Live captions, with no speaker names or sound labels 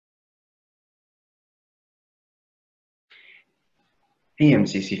Hey,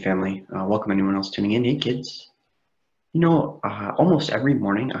 MCC family. Welcome anyone else tuning in. Hey, kids. Almost every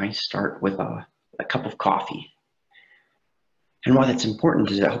morning I start with a cup of coffee. And why that's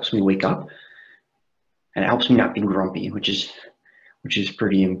important is it helps me wake up and it helps me not be grumpy, which is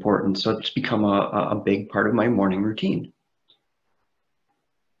pretty important. So it's become a big part of my morning routine.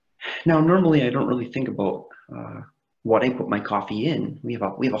 Now, normally I don't really think about what I put my coffee in. We have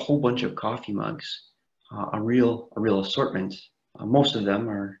a whole bunch of coffee mugs, a real assortment. Most of them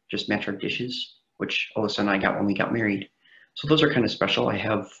are just match our dishes, which Alyssa and I got when we got married. So those are kind of special. I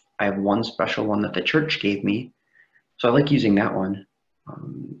have one special one that the church gave me, so I like using that one.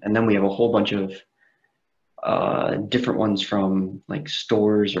 And then we have a whole bunch of different ones from like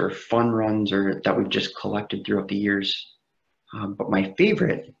stores or fun runs or that we've just collected throughout the years. But my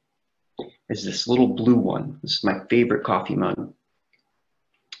favorite is this little blue one. This is my favorite coffee mug,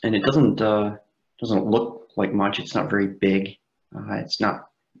 and it doesn't look like much. It's not very big. It's not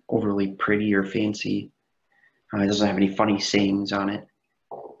overly pretty or fancy. It doesn't have any funny sayings on it,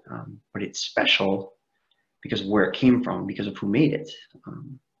 but it's special because of where it came from, because of who made it.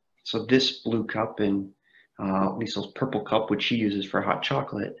 So this blue cup and Liesel's purple cup, which she uses for hot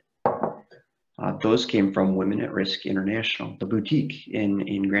chocolate, those came from Women at Risk International, the boutique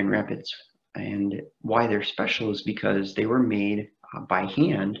in Grand Rapids. And why they're special is because they were made by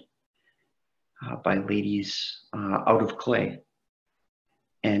hand by ladies out of clay.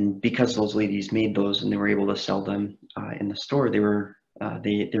 And because those ladies made those and they were able to sell them in the store,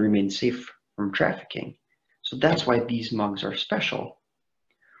 they remained safe from trafficking. So that's why these mugs are special,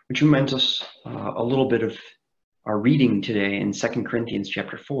 which reminds us a little bit of our reading today in 2 Corinthians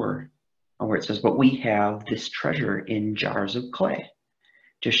chapter 4, where it says, "But we have this treasure in jars of clay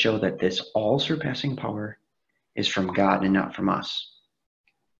to show that this all-surpassing power is from God and not from us."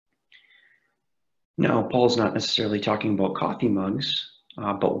 Now, Paul's not necessarily talking about coffee mugs,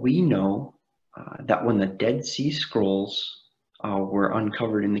 but we know that when the Dead Sea Scrolls were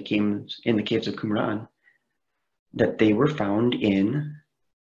uncovered in the caves of Qumran, that they were found in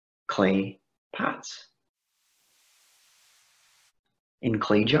clay pots, in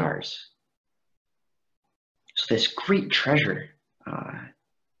clay jars. So this great treasure,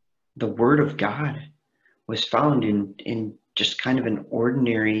 the Word of God, was found in just kind of an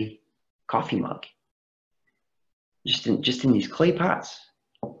ordinary coffee mug, just in these clay pots.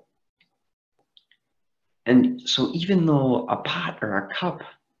 And so even though a pot or a cup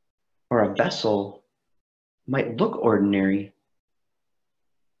or a vessel might look ordinary,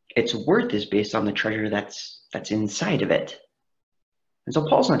 its worth is based on the treasure that's inside of it. And so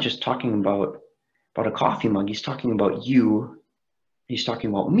Paul's not just talking about a coffee mug, he's talking about you, he's talking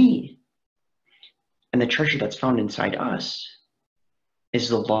about me. And the treasure that's found inside us is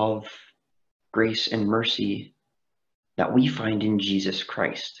the love, grace, and mercy that we find in Jesus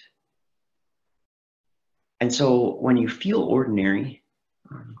Christ. And so when you feel ordinary,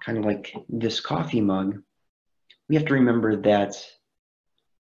 kind of like this coffee mug, we have to remember that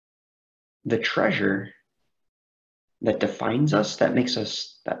the treasure that defines us, that makes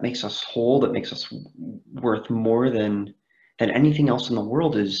us whole, that makes us worth more than anything else in the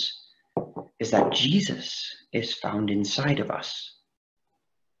world is that Jesus is found inside of us.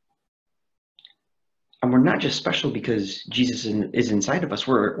 And we're not just special because Jesus is inside of us,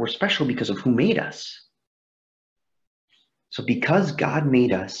 we're special because of who made us. So because God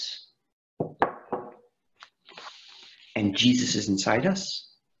made us and Jesus is inside us,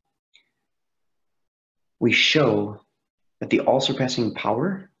 we show that the all-surpassing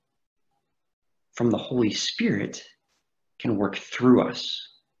power from the Holy Spirit can work through us.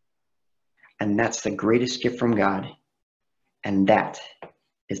 And that's the greatest gift from God. And that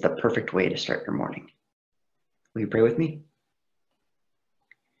is the perfect way to start your morning. Will you pray with me?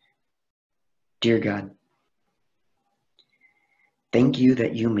 Dear God, thank you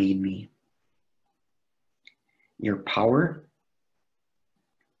that you made me. Your power,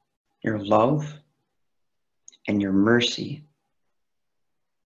 your love, and your mercy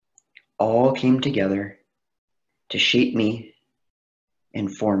all came together to shape me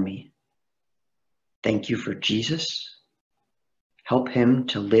and form me. Thank you for Jesus. Help him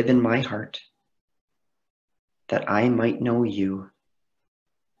to live in my heart, that I might know you,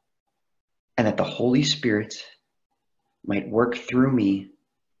 and that the Holy Spirit might work through me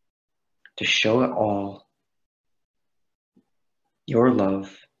to show it all your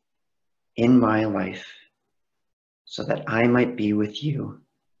love in my life, so that I might be with you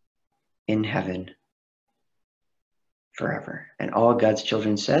in heaven forever. And all God's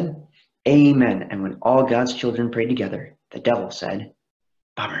children said, Amen. And when all God's children prayed together, the devil said,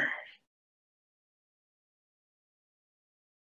 bummer.